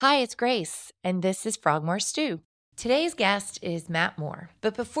Hi, it's Grace, and this is Frogmore Stew. Today's guest is Matt Moore.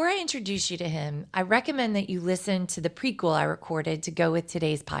 But before I introduce you to him, I recommend that you listen to the prequel I recorded to go with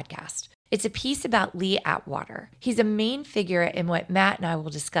today's podcast. It's a piece about Lee Atwater. He's a main figure in what Matt and I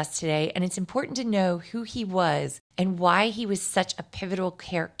will discuss today, and it's important to know who he was and why he was such a pivotal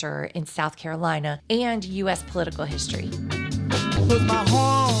character in South Carolina and U.S. political history. With my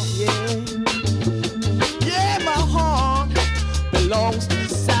heart, yeah, my heart belongs to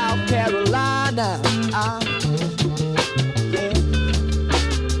South Carolina.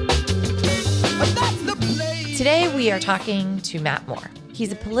 Today we are talking to Matt Moore.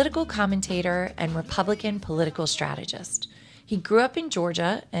 He's a political commentator and Republican political strategist. He grew up in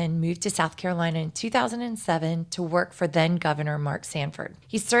Georgia and moved to South Carolina in 2007 to work for then Governor Mark Sanford.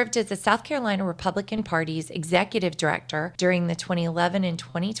 He served as the South Carolina Republican Party's executive director during the 2011 and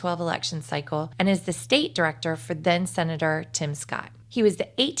 2012 election cycle and as the state director for then Senator Tim Scott. He was the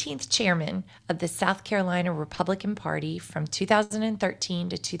 18th chairman of the South Carolina Republican Party from 2013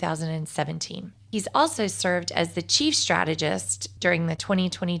 to 2017. He's also served as the chief strategist during the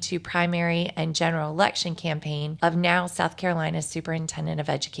 2022 primary and general election campaign of now South Carolina Superintendent of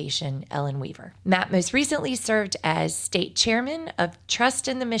Education, Ellen Weaver. Matt most recently served as state chairman of Trust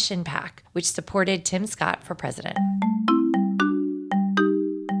in the Mission PAC, which supported Tim Scott for president.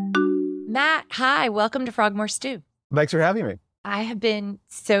 Matt, hi, welcome to Frogmore Stew. Thanks for having me. I have been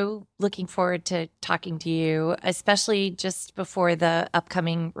so looking forward to talking to you, especially just before the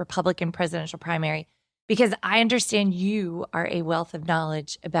upcoming Republican presidential primary, because I understand you are a wealth of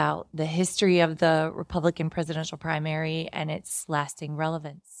knowledge about the history of the Republican presidential primary and its lasting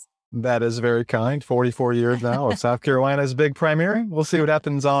relevance. That is very kind. 44 years now of South Carolina's big primary. We'll see what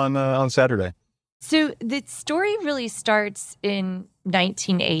happens on Saturday. So the story really starts in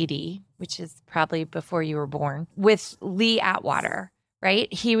 1980, which is probably before you were born, with Lee Atwater, right?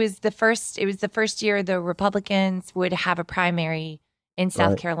 It was the first year the Republicans would have a primary in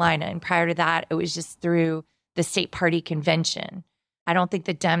South Carolina. And prior to that, it was just through the state party convention. I don't think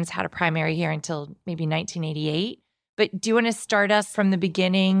the Dems had a primary here until maybe 1988. But do you want to start us from the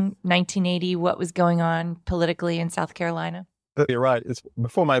beginning, 1980, what was going on politically in South Carolina? You're right. It's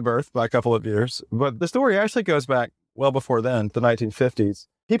before my birth by a couple of years. But the story actually goes back well before then, the 1950s.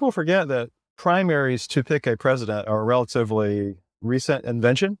 People forget that primaries to pick a president are a relatively recent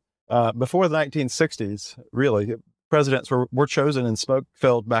invention. Before the 1960s, really, presidents were chosen in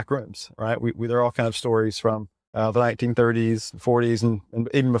smoke-filled back rooms, right? There are all kind of stories from the 1930s, 40s, and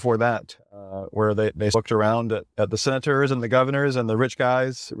even before that, where they looked around at the senators and the governors and the rich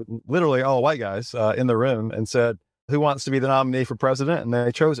guys, literally all white guys, in the room and said, who wants to be the nominee for president? And they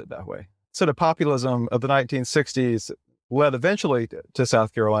chose it that way. So the populism of the 1960s led eventually to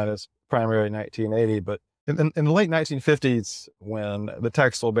South Carolina's primary in 1980. But in the late 1950s, when the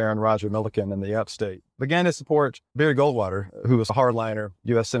textile baron Roger Milliken in the upstate began to support Barry Goldwater, who was a hardliner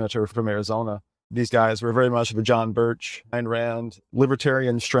U.S. senator from Arizona, these guys were very much of a John Birch, Ayn Rand,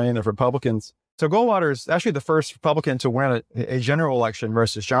 libertarian strain of Republicans. So Goldwater is actually the first Republican to win a general election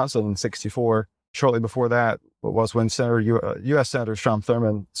versus Johnson in 1964. Shortly before that was when U.S. Senator Strom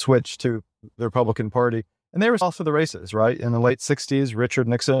Thurmond switched to the Republican Party. And they were also the races, right? In the late 60s, Richard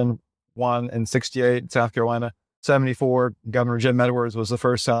Nixon won in 68 in South Carolina. 74, Governor Jim Edwards was the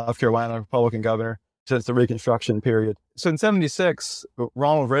first South Carolina Republican governor since the Reconstruction period. So in 76,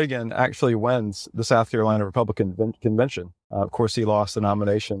 Ronald Reagan actually wins the South Carolina Republican Convention. Of course, he lost the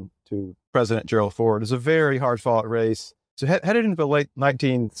nomination to President Gerald Ford. It was a very hard-fought race. So headed into the late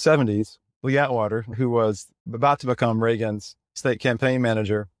 1970s, Lee Atwater, who was about to become Reagan's state campaign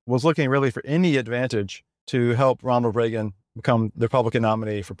manager, was looking really for any advantage to help Ronald Reagan become the Republican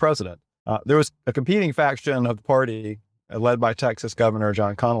nominee for president. There was a competing faction of the party led by Texas Governor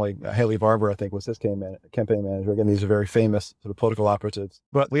John Connally. Haley Barbour, I think, was his campaign manager. Again, these are very famous sort of political operatives.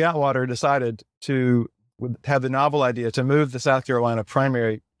 But Lee Atwater decided to have the novel idea to move the South Carolina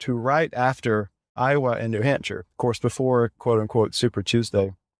primary to right after Iowa and New Hampshire, of course, before, quote unquote, Super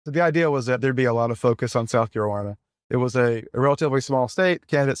Tuesday. So the idea was that there'd be a lot of focus on South Carolina. It was a relatively small state.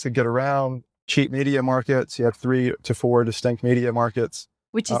 Candidates could get around, cheap media markets. You have 3 to 4 distinct media markets.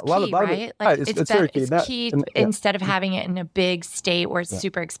 Which is key, right? It's very key. It's key. Instead of having it in a big state where it's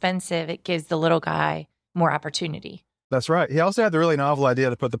super expensive, it gives the little guy more opportunity. That's right. He also had the really novel idea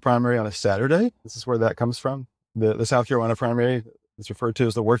to put the primary on a Saturday. This is where that comes from. The South Carolina primary is referred to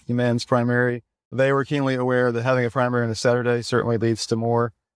as the working man's primary. They were keenly aware that having a primary on a Saturday certainly leads to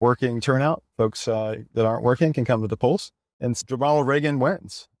more working turnout. Folks that aren't working can come to the polls. And Ronald Reagan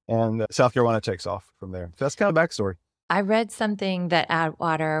wins, and South Carolina takes off from there. So that's kind of backstory. I read something that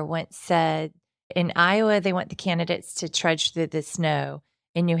Atwater once said, in Iowa, they want the candidates to trudge through the snow.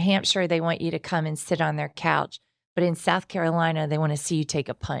 In New Hampshire, they want you to come and sit on their couch. But in South Carolina, they want to see you take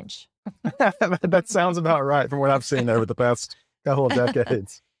a punch. That sounds about right from what I've seen over the past couple of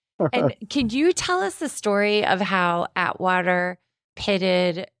decades. And can you tell us the story of how Atwater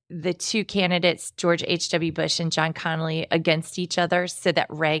pitted the two candidates, George H.W. Bush and John Connally, against each other so that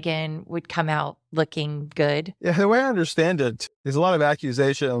Reagan would come out looking good? Yeah, the way I understand it, there's a lot of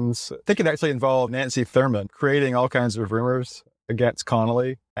accusations. I think it actually involved Nancy Thurman creating all kinds of rumors against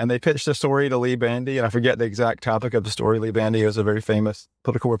Connally. And they pitched a story to Lee Bandy, and I forget the exact topic of the story. Lee Bandy was a very famous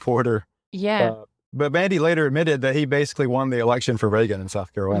political reporter. Yeah. But Bandy later admitted that he basically won the election for Reagan in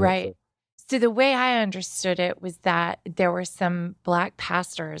South Carolina. Right. So the way I understood it was that there were some Black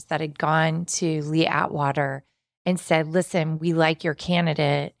pastors that had gone to Lee Atwater and said, listen, we like your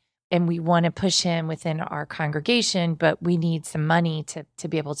candidate and we want to push him within our congregation, but we need some money to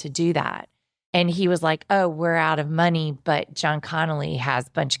be able to do that. And he was like, oh, we're out of money, but John Connally has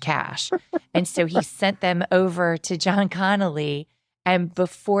a bunch of cash. And so he sent them over to John Connally. And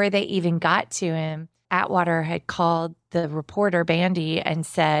before they even got to him, Atwater had called the reporter, Bandy, and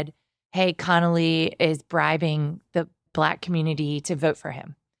said, hey, Connally is bribing the Black community to vote for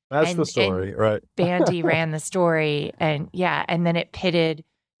him. That's the story, right? Bandy ran the story. And then it pitted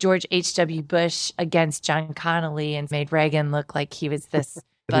George H.W. Bush against John Connally and made Reagan look like he was this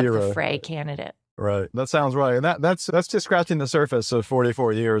buck the fray candidate. Right. That sounds right. And that's just scratching the surface of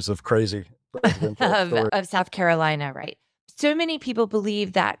 44 years of crazy of South Carolina, right? So many people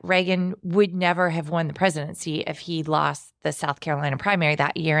believe that Reagan would never have won the presidency if he lost the South Carolina primary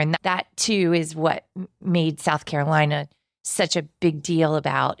that year. And that too is what made South Carolina such a big deal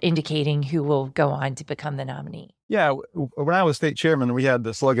about indicating who will go on to become the nominee. Yeah. When I was state chairman, we had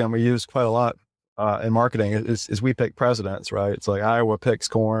the slogan we used quite a lot in marketing is we pick presidents, right? It's like Iowa picks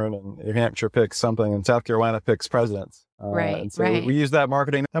corn and New Hampshire picks something and South Carolina picks presidents. And so we used that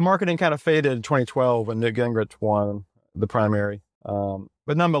marketing. That marketing kind of faded in 2012 when Newt Gingrich won the primary.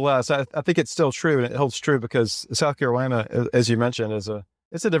 But nonetheless, I think it's still true, and it holds true because South Carolina, as you mentioned,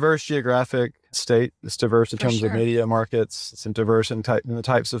 it's a diverse geographic state. It's diverse in terms of media markets. It's diverse in the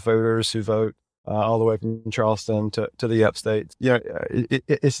types of voters who vote, all the way from Charleston to the upstate.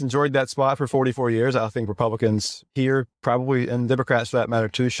 It's enjoyed that spot for 44 years. I think Republicans here probably, and Democrats for that matter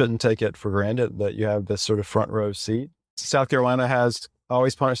too, shouldn't take it for granted that you have this sort of front row seat. South Carolina has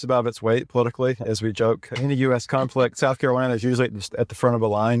always punched above its weight politically, as we joke. In a U.S. conflict, South Carolina is usually just at the front of a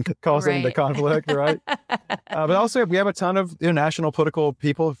line causing the conflict, right? But also, we have a ton of national political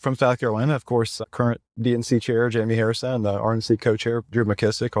people from South Carolina. Of course, current DNC chair, Jamie Harrison, and the RNC co-chair, Drew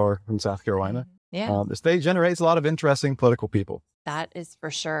McKissick, are from South Carolina. Yeah. The state generates a lot of interesting political people. That is for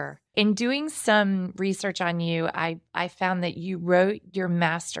sure. In doing some research on you, I found that you wrote your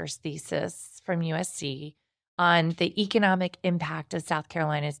master's thesis from USC on the economic impact of South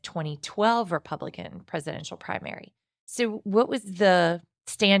Carolina's 2012 Republican presidential primary. So what was the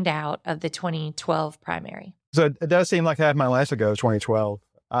standout of the 2012 primary? So it does seem like I had my life ago, 2012.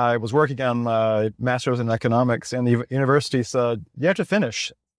 I was working on my master's in economics, and the university said, you have to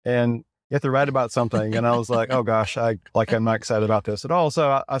finish and you have to write about something. And I was like, oh gosh, I'm not excited about this at all.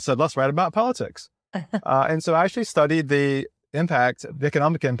 So I said, let's write about politics. And so I actually studied the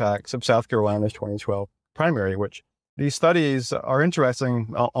economic impacts of South Carolina's 2012 primary, which these studies are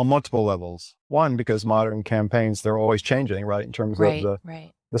interesting on multiple levels. One, because modern campaigns, they're always changing, right, in terms of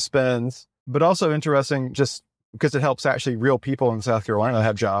the spends, but also interesting just because it helps actually real people in South Carolina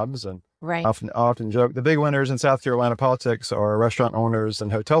have jobs. And often joke, the big winners in South Carolina politics are restaurant owners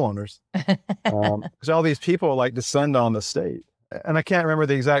and hotel owners. Because all these people descend on the state. And I can't remember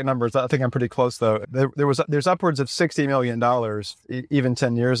the exact numbers. I think I'm pretty close, though. There's upwards of $60 million even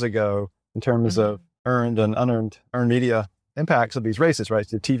 10 years ago in terms of earned and unearned media impacts of these races, right?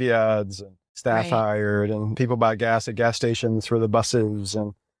 So TV ads and staff hired and people buy gas at gas stations for the buses.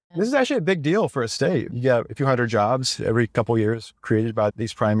 And this is actually a big deal for a state. You get a few hundred jobs every couple of years created by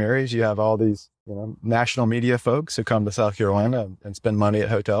these primaries. You have all these national media folks who come to South Carolina and spend money at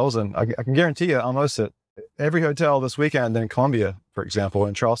hotels. And I can guarantee you almost at every hotel this weekend in Columbia, for example,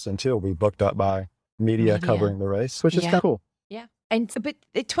 in Charleston too, will be booked up by media covering the race, which is kind of cool. Yeah. But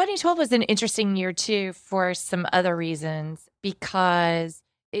 2012 was an interesting year, too, for some other reasons, because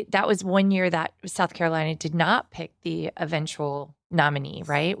that was one year that South Carolina did not pick the eventual nominee,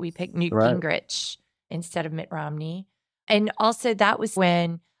 right? We picked Newt Gingrich instead of Mitt Romney. And also that was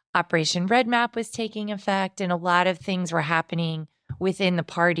when Operation Red Map was taking effect and a lot of things were happening within the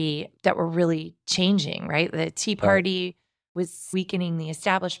party that were really changing, right? The Tea Party was weakening the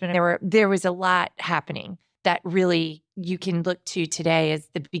establishment. There was a lot happening that really you can look to today as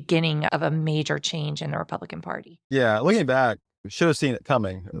the beginning of a major change in the Republican Party. Yeah, looking back, should have seen it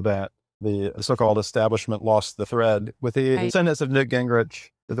coming that the so-called establishment lost the thread with the Right. sentence of Newt Gingrich,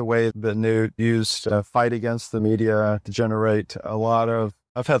 the way that Newt used to fight against the media to generate a lot of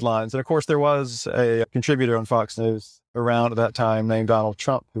headlines. And of course, there was a contributor on Fox News around at that time named Donald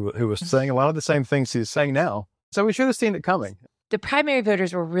Trump who was saying a lot of the same things he's saying now. So we should have seen it coming. The primary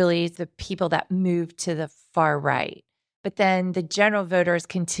voters were really the people that moved to the far right. But then the general voters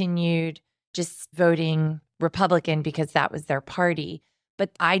continued just voting Republican because that was their party.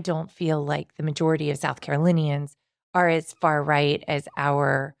 But I don't feel like the majority of South Carolinians are as far right as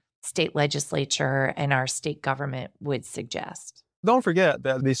our state legislature and our state government would suggest. Don't forget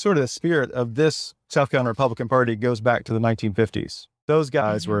that the sort of spirit of this South Carolina Republican Party goes back to the 1950s. Those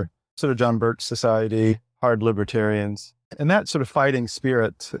guys were sort of John Birch Society, hard libertarians. And that sort of fighting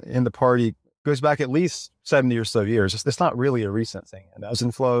spirit in the party goes back at least 70 or so years. It's not really a recent thing. And ebbs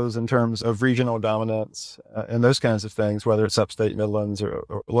and flows in terms of regional dominance and those kinds of things, whether it's upstate Midlands or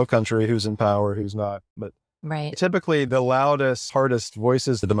low country, who's in power, who's not. But Right. typically the loudest, hardest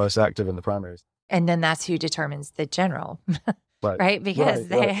voices are the most active in the primaries. And then that's who determines the general, Right. right? Because Right.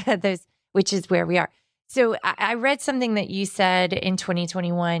 they had those, which is where we are. So I read something that you said in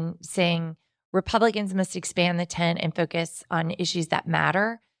 2021 saying Republicans must expand the tent and focus on issues that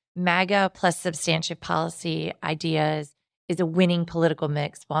matter. MAGA plus substantive policy ideas is a winning political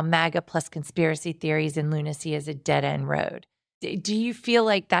mix, while MAGA plus conspiracy theories and lunacy is a dead end road. Do you feel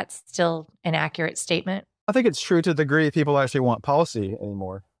like that's still an accurate statement? I think it's true to the degree people actually want policy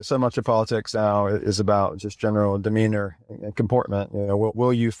anymore. So much of politics now is about just general demeanor and comportment. You know,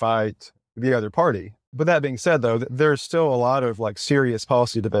 will you fight the other party? But that being said, though, there's still a lot of like serious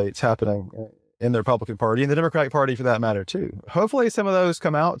policy debates happening in the Republican Party and the Democratic Party for that matter, too. Hopefully some of those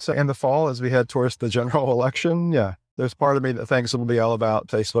come out in the fall as we head towards the general election. Yeah. There's part of me that thinks it'll be all about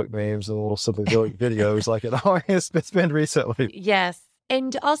Facebook memes and little silly videos like it always has been recently. Yes.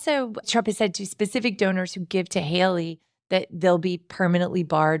 And also, Trump has said to specific donors who give to Haley that they'll be permanently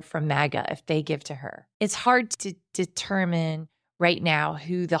barred from MAGA if they give to her. It's hard to determine right now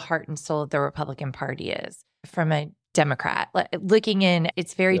who the heart and soul of the Republican Party is from a Democrat. Looking in,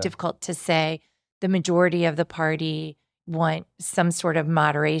 it's very difficult to say the majority of the party want some sort of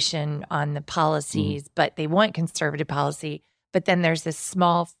moderation on the policies, but they want conservative policy. But then there's this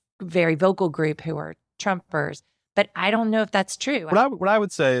small, very vocal group who are Trumpers. But I don't know if that's true. What I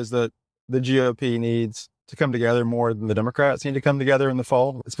would say is that the GOP needs to come together more than the Democrats need to come together in the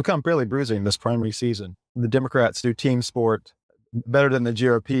fall. It's become really bruising this primary season. The Democrats do team sport better than the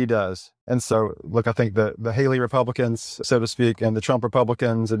GOP does. And so, look, I think the Haley Republicans, so to speak, and the Trump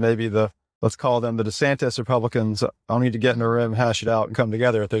Republicans, and maybe let's call them the DeSantis Republicans, all need to get in a room, hash it out, and come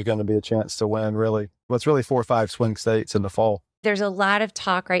together if there's going to be a chance to win, really. What's really 4 or 5 swing states in the fall. There's a lot of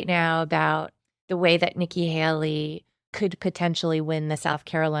talk right now about the way that Nikki Haley could potentially win the South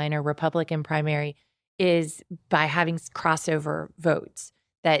Carolina Republican primary is by having crossover votes,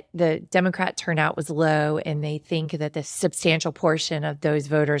 that the Democrat turnout was low and they think that the substantial portion of those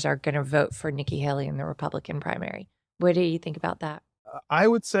voters are going to vote for Nikki Haley in the Republican primary. What do you think about that? I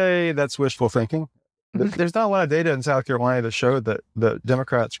would say that's wishful thinking. There's not a lot of data in South Carolina that showed that the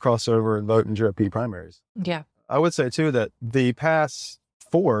Democrats cross over and vote in GOP primaries. Yeah. I would say, too, that the past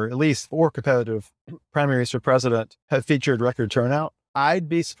at least four competitive primaries for president have featured record turnout. I'd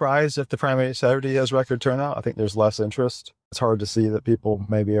be surprised if the primary Saturday has record turnout. I think there's less interest. It's hard to see that people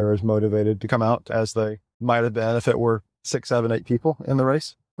maybe are as motivated to come out as they might have been if it were 6, 7, 8 people in the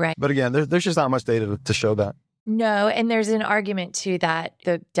race. Right. But again, there's just not much data to show that. No, and there's an argument too that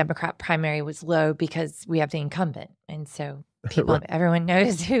the Democrat primary was low because we have the incumbent. And so people, Right. everyone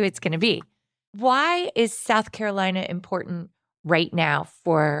knows who it's going to be. Why is South Carolina important right now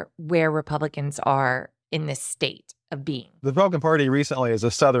for where Republicans are in this state of being? The Republican Party recently is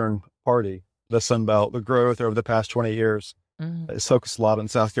a Southern party, the Sun Belt, the growth over the past 20 years. It's focused a lot on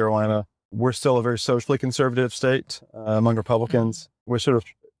South Carolina. We're still a very socially conservative state among Republicans. We're sort of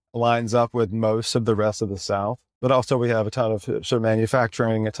lines up with most of the rest of the South. But also we have a ton of sort of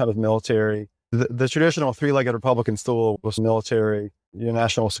manufacturing, a ton of military. The traditional three-legged Republican stool was military,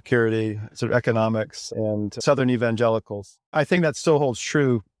 national security, sort of economics, and Southern evangelicals. I think that still holds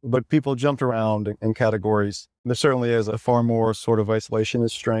true, but people jumped around in categories. There certainly is a far more sort of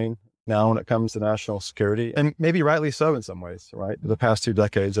isolationist strain now when it comes to national security, and maybe rightly so in some ways, right? The past 2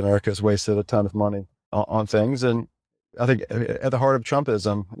 decades, America's wasted a ton of money on things. And I think at the heart of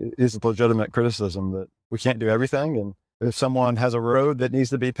Trumpism is the legitimate criticism that we can't do everything. And if someone has a road that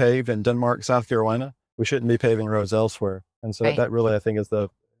needs to be paved in Denmark, South Carolina, we shouldn't be paving roads elsewhere. And so Right. that really, I think, is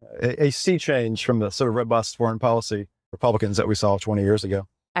a sea change from the sort of robust foreign policy Republicans that we saw 20 years ago.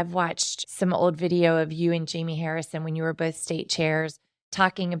 I've watched some old video of you and Jamie Harrison when you were both state chairs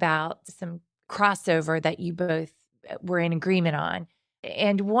talking about some crossover that you both were in agreement on.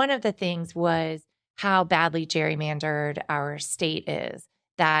 And one of the things was how badly gerrymandered our state is,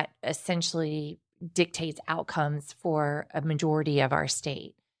 that essentially dictates outcomes for a majority of our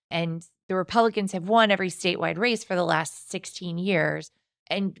state. And the Republicans have won every statewide race for the last 16 years.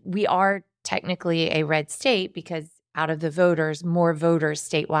 And we are technically a red state because out of the voters, more voters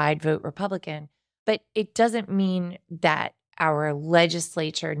statewide vote Republican. But it doesn't mean that our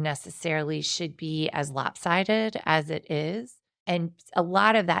legislature necessarily should be as lopsided as it is. And a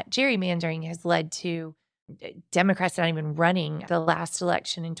lot of that gerrymandering has led to Democrats not even running. The last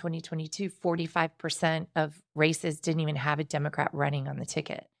election in 2022, 45% of races didn't even have a Democrat running on the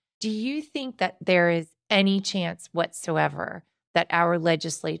ticket. Do you think that there is any chance whatsoever that our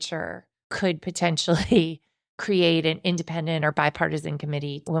legislature could potentially create an independent or bipartisan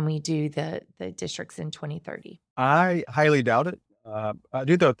committee when we do the districts in 2030? I highly doubt it. I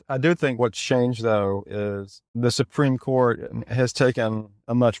do think what's changed, though, is the Supreme Court has taken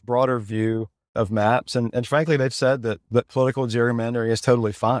a much broader view of maps. And frankly, they've said that political gerrymandering is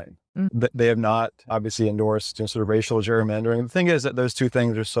totally fine. Mm-hmm. They have not obviously endorsed sort of racial gerrymandering. The thing is that those two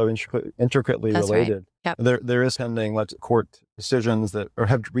things are so intricately related. Right. Yep. There is pending court decisions that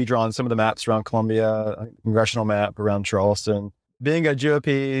have redrawn some of the maps around Columbia, a congressional map around Charleston. Being a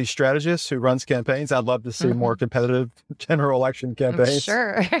GOP strategist who runs campaigns, I'd love to see more competitive general election campaigns.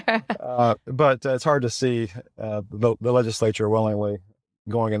 Sure. But it's hard to see the legislature willingly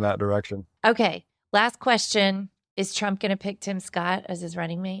going in that direction. Okay. Last question. Is Trump going to pick Tim Scott as his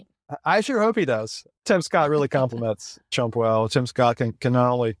running mate? I sure hope he does. Tim Scott really compliments Trump well. Tim Scott can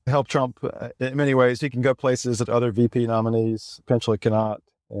not only help Trump in many ways, he can go places that other VP nominees potentially cannot.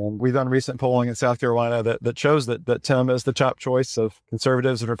 And we've done recent polling in South Carolina that shows that Tim is the top choice of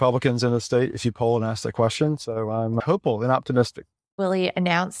conservatives and Republicans in the state if you poll and ask the question. So I'm hopeful and optimistic. Will he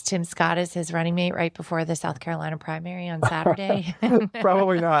announce Tim Scott as his running mate right before the South Carolina primary on Saturday?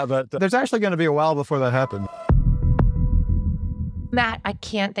 Probably not, but there's actually going to be a while before that happens. Matt, I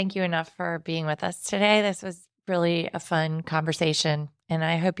can't thank you enough for being with us today. This was really a fun conversation, and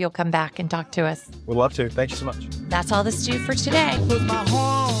I hope you'll come back and talk to us. Would love to. Thank you so much. That's all the stew for today. With my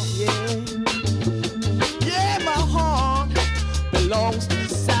heart, yeah, my heart belongs to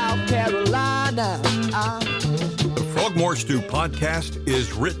South Carolina. The Frogmore Stew podcast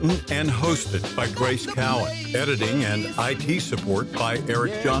is written and hosted by Grace Cowan. Editing and IT support by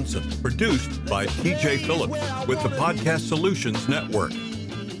Eric Johnson. Produced by TJ Phillips with the Podcast Solutions Network.